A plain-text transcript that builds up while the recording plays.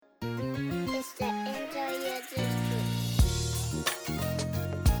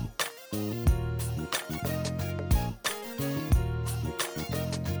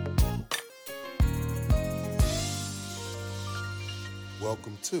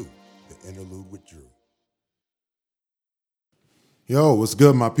to the Interlude with Drew. Yo, what's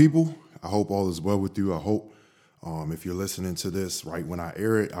good, my people? I hope all is well with you. I hope if you're listening to this right when I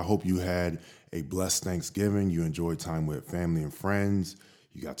air it, I hope you had a blessed Thanksgiving. You enjoyed time with family and friends.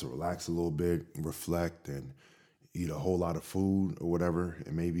 You got to relax a little bit, reflect, and eat a whole lot of food or whatever,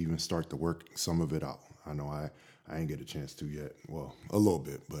 and maybe even start to work some of it out. I know I ain't get a chance to yet. Well, a little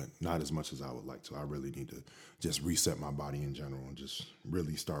bit, but not as much as I would like to. I really need to just reset my body in general and just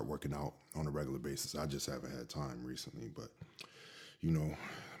really start working out on a regular basis. I just haven't had time recently, but you know,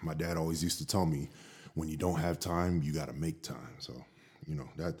 my dad always used to tell me, when you don't have time, you got to make time. So, you know,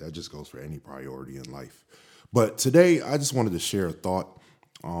 that just goes for any priority in life. But today, I just wanted to share a thought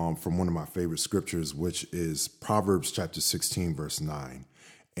from one of my favorite scriptures, which is Proverbs chapter 16, verse 9.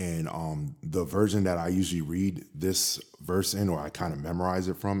 And the version that I usually read this verse in, or I kind of memorize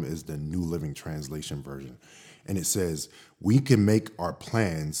it from, is the New Living Translation version. And it says, "We can make our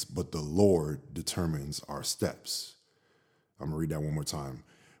plans, but the Lord determines our steps." I'm going to read that one more time.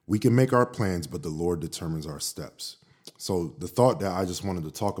 We can make our plans, but the Lord determines our steps. So the thought that I just wanted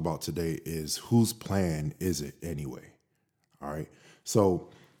to talk about today is, whose plan is it anyway? All right. So,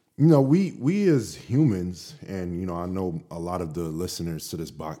 you know, we as humans, and, you know, I know a lot of the listeners to this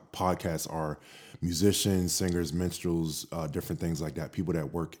podcast are musicians, singers, minstrels, different things like that, people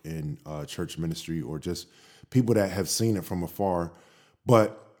that work in church ministry, or just people that have seen it from afar.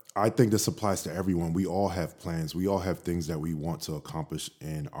 But I think this applies to everyone. We all have plans. We all have things that we want to accomplish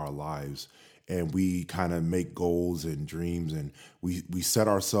in our lives. And we kind of make goals and dreams, and we set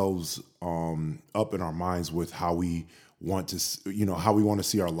ourselves up in our minds with how we want to, you know, how we want to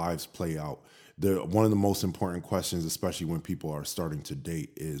see our lives play out. One of the most important questions, especially when people are starting to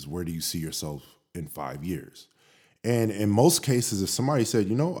date, is, where do you see yourself in 5 years? And in most cases, if somebody said,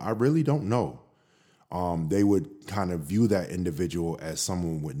 you know, I really don't know, they would kind of view that individual as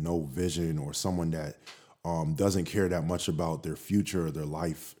someone with no vision, or someone that doesn't care that much about their future or their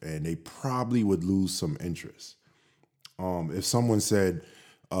life, and they probably would lose some interest. If someone said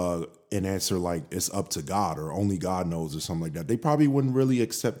an answer like, "It's up to God," or "Only God knows," or something like that, they probably wouldn't really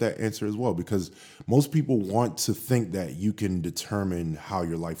accept that answer as well, because most people want to think that you can determine how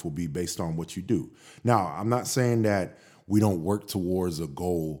your life will be based on what you do. Now, I'm not saying that we don't work towards a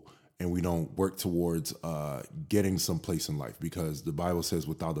goal and we don't work towards getting someplace in life, because the Bible says,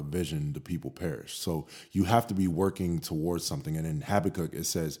 without a vision, the people perish. So you have to be working towards something. And in Habakkuk, it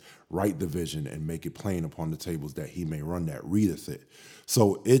says, "Write the vision and make it plain upon the tables, that he may run that readeth it."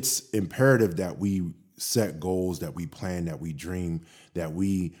 So it's imperative that we set goals, that we plan, that we dream, that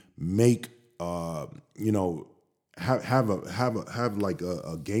we make, you know, have like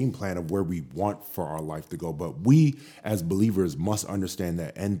a game plan of where we want for our life to go. But we as believers must understand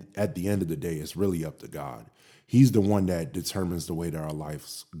that, and at the end of the day, it's really up to God. He's the one that determines the way that our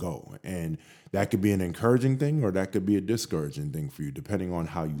lives go. And that could be an encouraging thing, or that could be a discouraging thing for you, depending on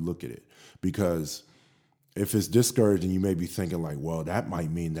how you look at it. Because if it's discouraging, you may be thinking like, well, that might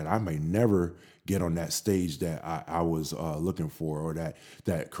mean that I may never get on that stage that I was looking for, or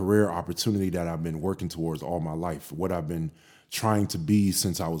that career opportunity that I've been working towards all my life, what I've been trying to be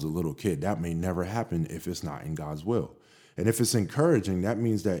since I was a little kid. That may never happen if it's not in God's will. And if it's encouraging, that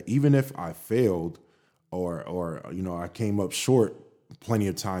means that even if I failed, or you know, I came up short plenty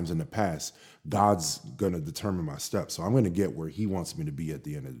of times in the past, God's going to determine my steps. So I'm going to get where he wants me to be at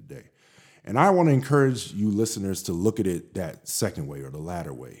the end of the day. And I want to encourage you listeners to look at it that second way, or the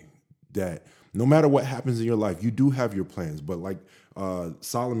latter way, that no matter what happens in your life, you do have your plans. But like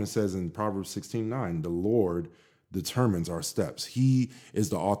Solomon says in Proverbs 16:9, the Lord determines our steps. He is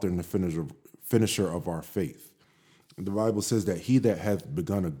the author and the finisher of our faith. The Bible says that he that hath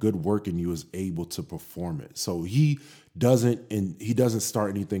begun a good work in you is able to perform it. So he doesn't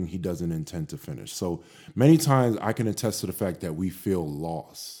start anything he doesn't intend to finish. So many times I can attest to the fact that we feel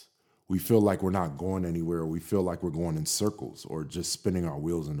lost. We feel like we're not going anywhere. We feel like we're going in circles, or just spinning our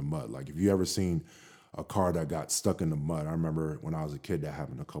wheels in the mud. Like, if you ever seen a car that got stuck in the mud, I remember when I was a kid, that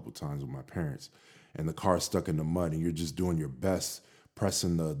happened a couple times with my parents, and the car stuck in the mud, and you're just doing your best,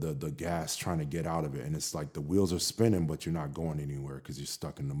 pressing the gas, trying to get out of it. And it's like the wheels are spinning, but you're not going anywhere because you're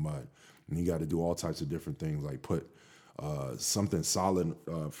stuck in the mud. And you got to do all types of different things, like put something solid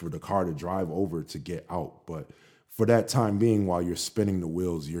for the car to drive over to get out. But for that time being, while you're spinning the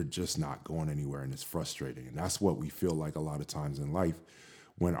wheels, you're just not going anywhere, and it's frustrating. And that's what we feel like a lot of times in life,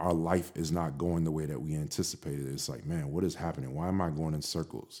 when our life is not going the way that we anticipated. It's like, man, what is happening? Why am I going in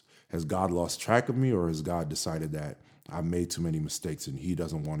circles? Has God lost track of me, or has God decided that I've made too many mistakes and he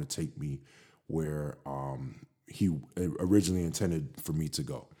doesn't want to take me where he originally intended for me to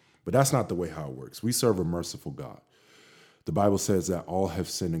go? But that's not the way how it works. We serve a merciful God. The Bible says that all have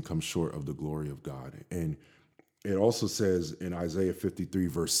sinned and come short of the glory of God. And it also says in Isaiah 53,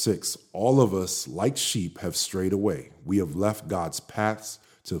 verse 6, all of us, like sheep, have strayed away. We have left God's paths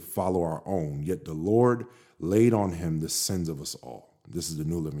to follow our own, yet the Lord laid on him the sins of us all. This is the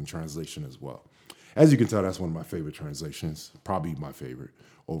New Living Translation as well. As you can tell, that's one of my favorite translations, probably my favorite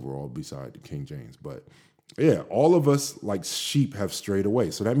overall beside the King James. But yeah, all of us like sheep have strayed away.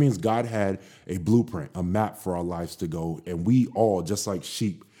 So that means God had a blueprint, a map for our lives to go, and we all, just like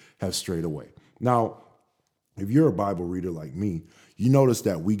sheep, have strayed away. Now, if you're a Bible reader like me, you notice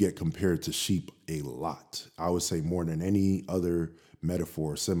that we get compared to sheep a lot. I would say more than any other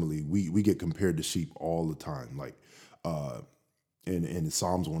metaphor or simile. We get compared to sheep all the time. Like in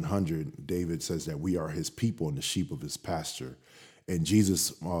Psalms 100, David says that we are his people and the sheep of his pasture. And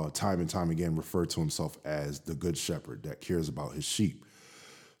Jesus, time and time again, referred to himself as the good shepherd that cares about his sheep.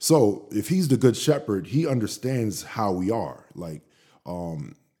 So if he's the good shepherd, he understands how we are. Like,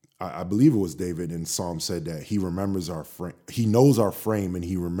 I believe it was David in Psalm said that he remembers our frame, he knows our frame, and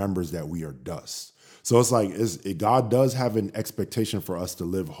he remembers that we are dust. So it's like God does have an expectation for us to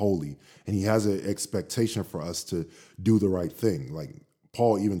live holy, and he has an expectation for us to do the right thing. Like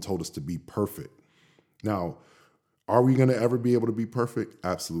Paul even told us to be perfect. Now, are we going to ever be able to be perfect?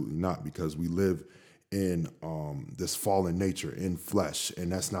 Absolutely not, because we live in this fallen nature, in flesh,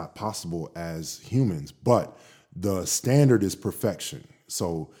 and that's not possible as humans. But the standard is perfection.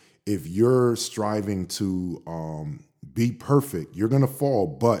 So if you're striving to be perfect, you're going to fall.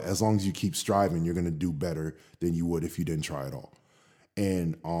 But as long as you keep striving, you're going to do better than you would if you didn't try at all.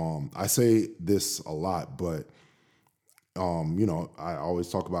 And I say this a lot, but I always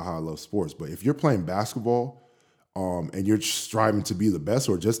talk about how I love sports. But if you're playing basketball and you're striving to be the best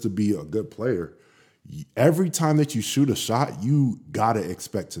or just to be a good player, every time that you shoot a shot, you got to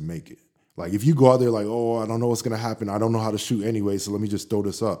expect to make it. Like if you go out there like, oh, I don't know what's going to happen. I don't know how to shoot anyway, so let me just throw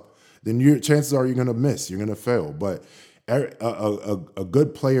this up. Then your chances are you're going to miss. You're going to fail. But a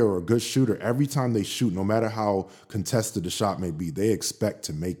good player or a good shooter, every time they shoot, no matter how contested the shot may be, they expect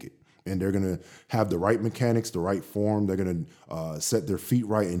to make it. And they're going to have the right mechanics, the right form. They're going to set their feet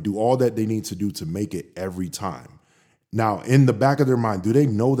right and do all that they need to do to make it every time. Now, in the back of their mind, do they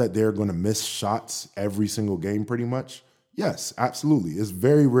know that they're going to miss shots every single game pretty much? Yes, absolutely. It's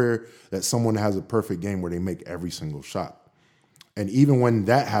very rare that someone has a perfect game where they make every single shot. And even when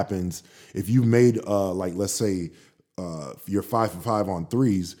that happens, if you made, let's say you're 5 for 5 on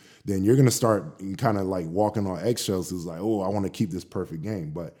threes, then you're going to start kind of like walking on eggshells. It's like, oh, I want to keep this perfect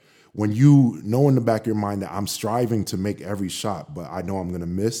game. But when you know in the back of your mind that I'm striving to make every shot, but I know I'm going to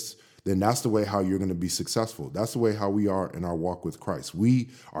miss, then that's the way how you're going to be successful. That's the way how we are in our walk with Christ. We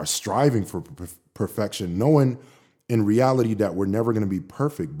are striving for perfection, knowing in reality that we're never going to be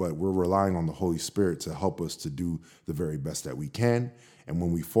perfect, but we're relying on the Holy Spirit to help us to do the very best that we can. And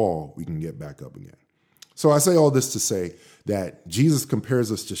when we fall, we can get back up again. So I say all this to say that Jesus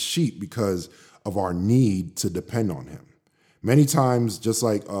compares us to sheep because of our need to depend on him. Many times, just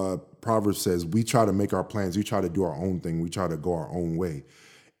like Proverbs says, we try to make our plans. We try to do our own thing. We try to go our own way.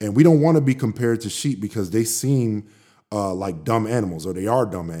 And we don't want to be compared to sheep because they seem like dumb animals, or they are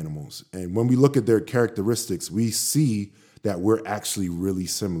dumb animals. And when we look at their characteristics, we see that we're actually really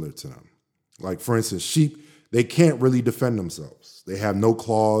similar to them. Like, for instance, sheep, they can't really defend themselves. They have no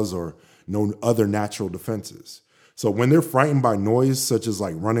claws or no other natural defenses. So when they're frightened by noise, such as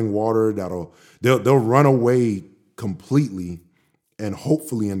like running water, they'll run away completely and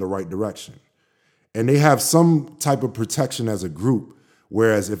hopefully in the right direction. And they have some type of protection as a group,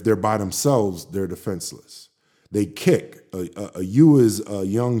 whereas if they're by themselves, they're defenseless. They kick. A ewe is a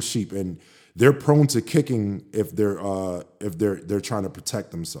young sheep, and they're prone to kicking if they're trying to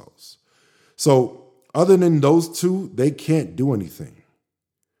protect themselves. So other than those two, they can't do anything.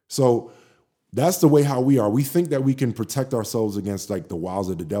 So that's the way how we are. We think that we can protect ourselves against like the wiles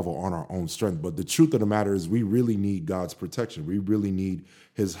of the devil on our own strength. But the truth of the matter is we really need God's protection. We really need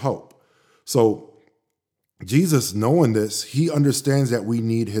his help. So Jesus, knowing this, he understands that we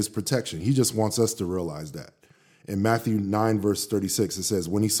need his protection. He just wants us to realize that. In Matthew 9, verse 36, it says,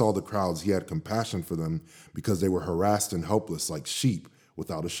 when he saw the crowds, he had compassion for them because they were harassed and helpless like sheep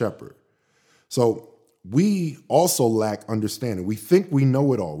without a shepherd. So we also lack understanding. We think we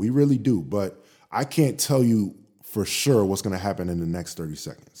know it all. We really do. But I can't tell you for sure what's going to happen in the next 30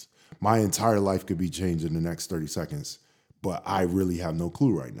 seconds. My entire life could be changed in the next 30 seconds. But I really have no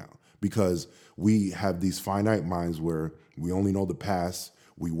clue right now because we have these finite minds where we only know the past.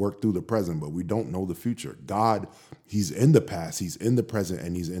 We work through the present, but we don't know the future. God, he's in the past, he's in the present,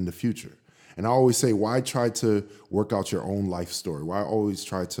 and he's in the future. And I always say, why try to work out your own life story? Why always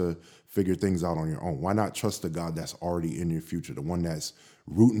try to figure things out on your own? Why not trust the God that's already in your future, the one that's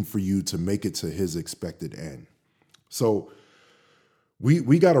rooting for you to make it to his expected end? So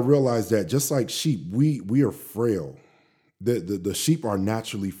we got to realize that just like sheep, we are frail. The sheep are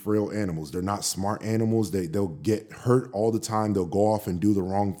naturally frail animals. They're not smart animals. They'll get hurt all the time. They'll go off and do the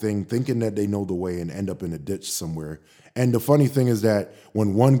wrong thing, thinking that they know the way and end up in a ditch somewhere. And the funny thing is that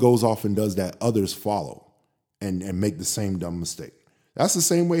when one goes off and does that, others follow and make the same dumb mistake. That's the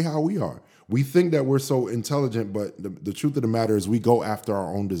same way how we are. We think that we're so intelligent, but the truth of the matter is we go after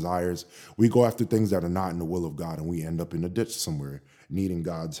our own desires. We go after things that are not in the will of God, and we end up in a ditch somewhere needing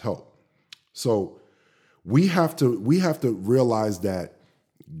God's help. So we have to realize that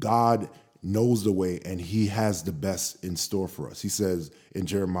God knows the way and he has the best in store for us. He says in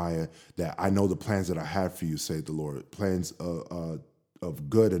Jeremiah that I know the plans that I have for you, saith the Lord, plans of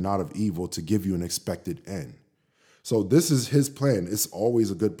good and not of evil, to give you an expected end. So this is his plan. It's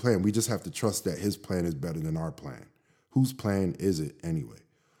always a good plan. We just have to trust that his plan is better than our plan. Whose plan is it anyway?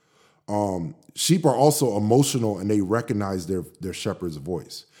 Sheep are also emotional and they recognize their shepherd's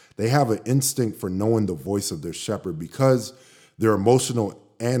voice. They have an instinct for knowing the voice of their shepherd. Because they're emotional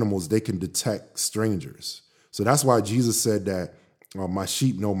animals, they can detect strangers. So that's why Jesus said that my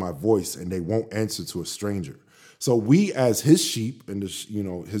sheep know my voice and they won't answer to a stranger. So we as his sheep and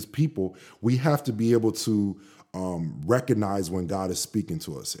his people, we have to be able to recognize when God is speaking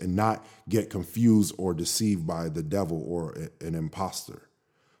to us and not get confused or deceived by the devil or an imposter.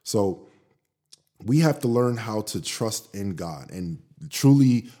 So we have to learn how to trust in God and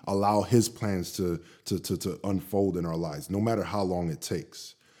truly allow his plans to unfold in our lives, no matter how long it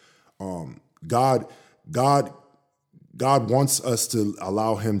takes. God wants us to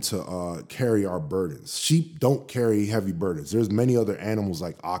allow him to carry our burdens. Sheep don't carry heavy burdens. There's many other animals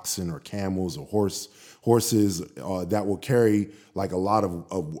like oxen or camels or horses that will carry like a lot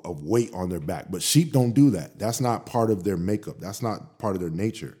of weight on their back. But sheep don't do that. That's not part of their makeup. That's not part of their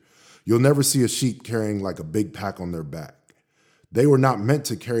nature. You'll never see a sheep carrying like a big pack on their back. They were not meant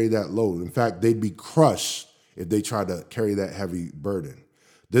to carry that load. In fact, they'd be crushed if they tried to carry that heavy burden.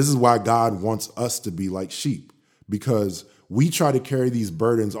 This is why God wants us to be like sheep, because we try to carry these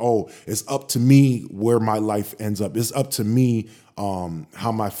burdens. Oh, it's up to me where my life ends up. It's up to me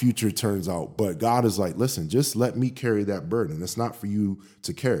how my future turns out. But God is like, listen, just let me carry that burden. It's not for you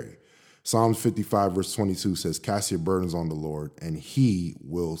to carry. Psalms 55 verse 22 says, cast your burdens on the Lord and he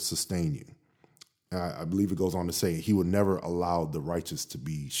will sustain you. I believe it goes on to say he will never allow the righteous to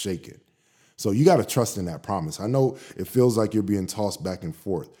be shaken. So you got to trust in that promise. I know it feels like you're being tossed back and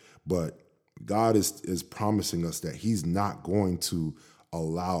forth, but God is promising us that he's not going to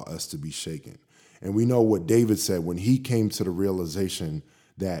allow us to be shaken. And we know what David said when he came to the realization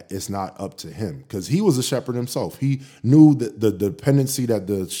that it's not up to him, because he was a shepherd himself. He knew the dependency that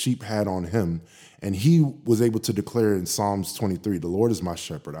the sheep had on him, and he was able to declare in Psalms 23, the Lord is my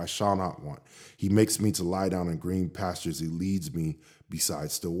shepherd, I shall not want. He makes me to lie down in green pastures. He leads me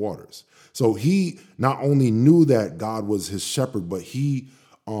beside still waters. So he not only knew that God was his shepherd, but he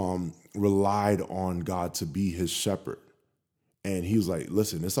relied on God to be his shepherd. And he was like,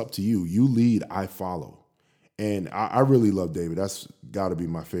 listen, it's up to you. You lead, I follow. And I really love David. That's got to be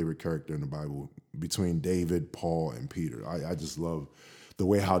my favorite character in the Bible, between David, Paul, and Peter. I just love the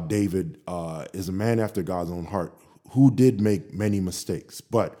way how David is a man after God's own heart, who did make many mistakes,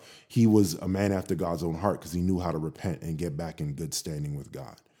 but he was a man after God's own heart because he knew how to repent and get back in good standing with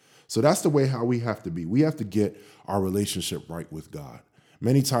God. So that's the way how we have to be. We have to get our relationship right with God.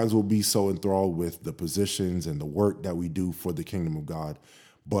 Many times we'll be so enthralled with the positions and the work that we do for the kingdom of God,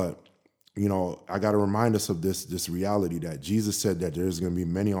 but I got to remind us of this reality that Jesus said that there's going to be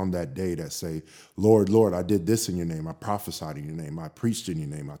many on that day that say, Lord, Lord, I did this in your name. I prophesied in your name. I preached in your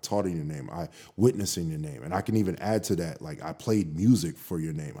name. I taught in your name. I witnessed in your name. And I can even add to that, like I played music for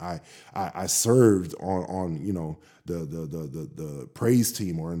your name. I served on the praise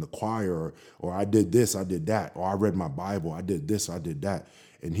team or in the choir, or I did this, I did that, or I read my Bible. I did this, I did that.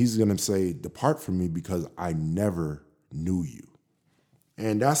 And he's going to say, depart from me because I never knew you.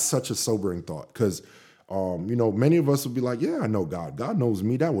 And that's such a sobering thought because, many of us will be like, yeah, I know God. God knows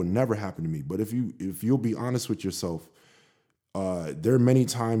me. That would never happen to me. But if you'll be honest with yourself, there are many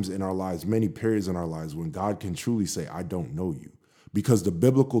times in our lives, many periods in our lives when God can truly say, I don't know you. Because the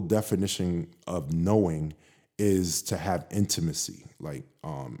biblical definition of knowing is to have intimacy. Like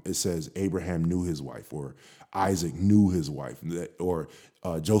it says Abraham knew his wife, or Isaac knew his wife, or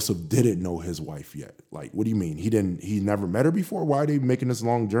Joseph didn't know his wife yet. Like, what do you mean? He never met her before? Why are they making this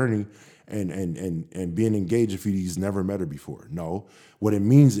long journey and being engaged if he's never met her before? No, what it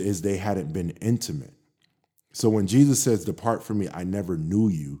means is they hadn't been intimate. So when Jesus says, depart from me, I never knew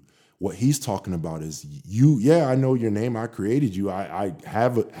you, What he's talking about is you. Yeah, I know your name. I created you. I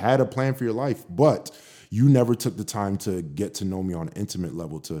have had a plan for your life, but you never took the time to get to know me on an intimate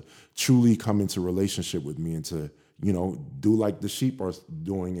level, to truly come into relationship with me, and to, do like the sheep are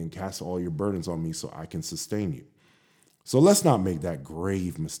doing and cast all your burdens on me so I can sustain you. So let's not make that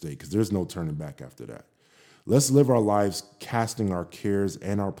grave mistake, because there's no turning back after that. Let's live our lives casting our cares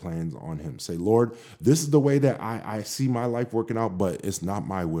and our plans on him. Say, Lord, this is the way that I see my life working out, but it's not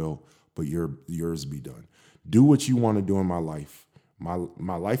my will, but yours be done. Do what you want to do in my life.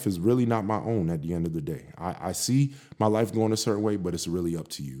 My life is really not my own at the end of the day. I see my life going a certain way, but it's really up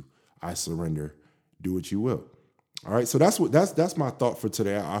to you. I surrender. Do what you will. All right, so that's my thought for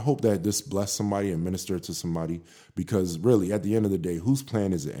today. I hope that this bless somebody and minister to somebody, because really, at the end of the day, whose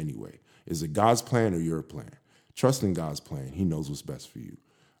plan is it anyway? Is it God's plan or your plan? Trust in God's plan. He knows what's best for you.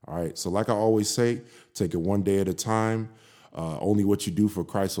 All right, so like I always say, take it one day at a time. Only what you do for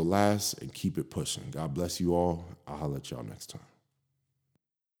Christ will last, and keep it pushing. God bless you all. I'll holler at y'all next time.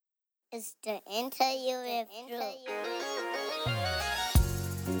 It's the Interlude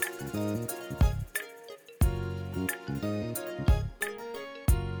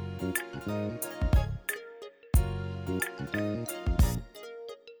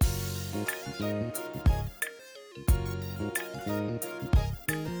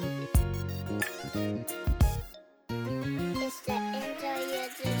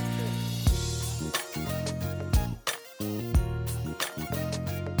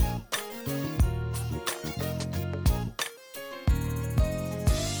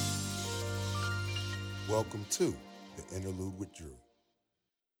Welcome to the Interlude with Drew.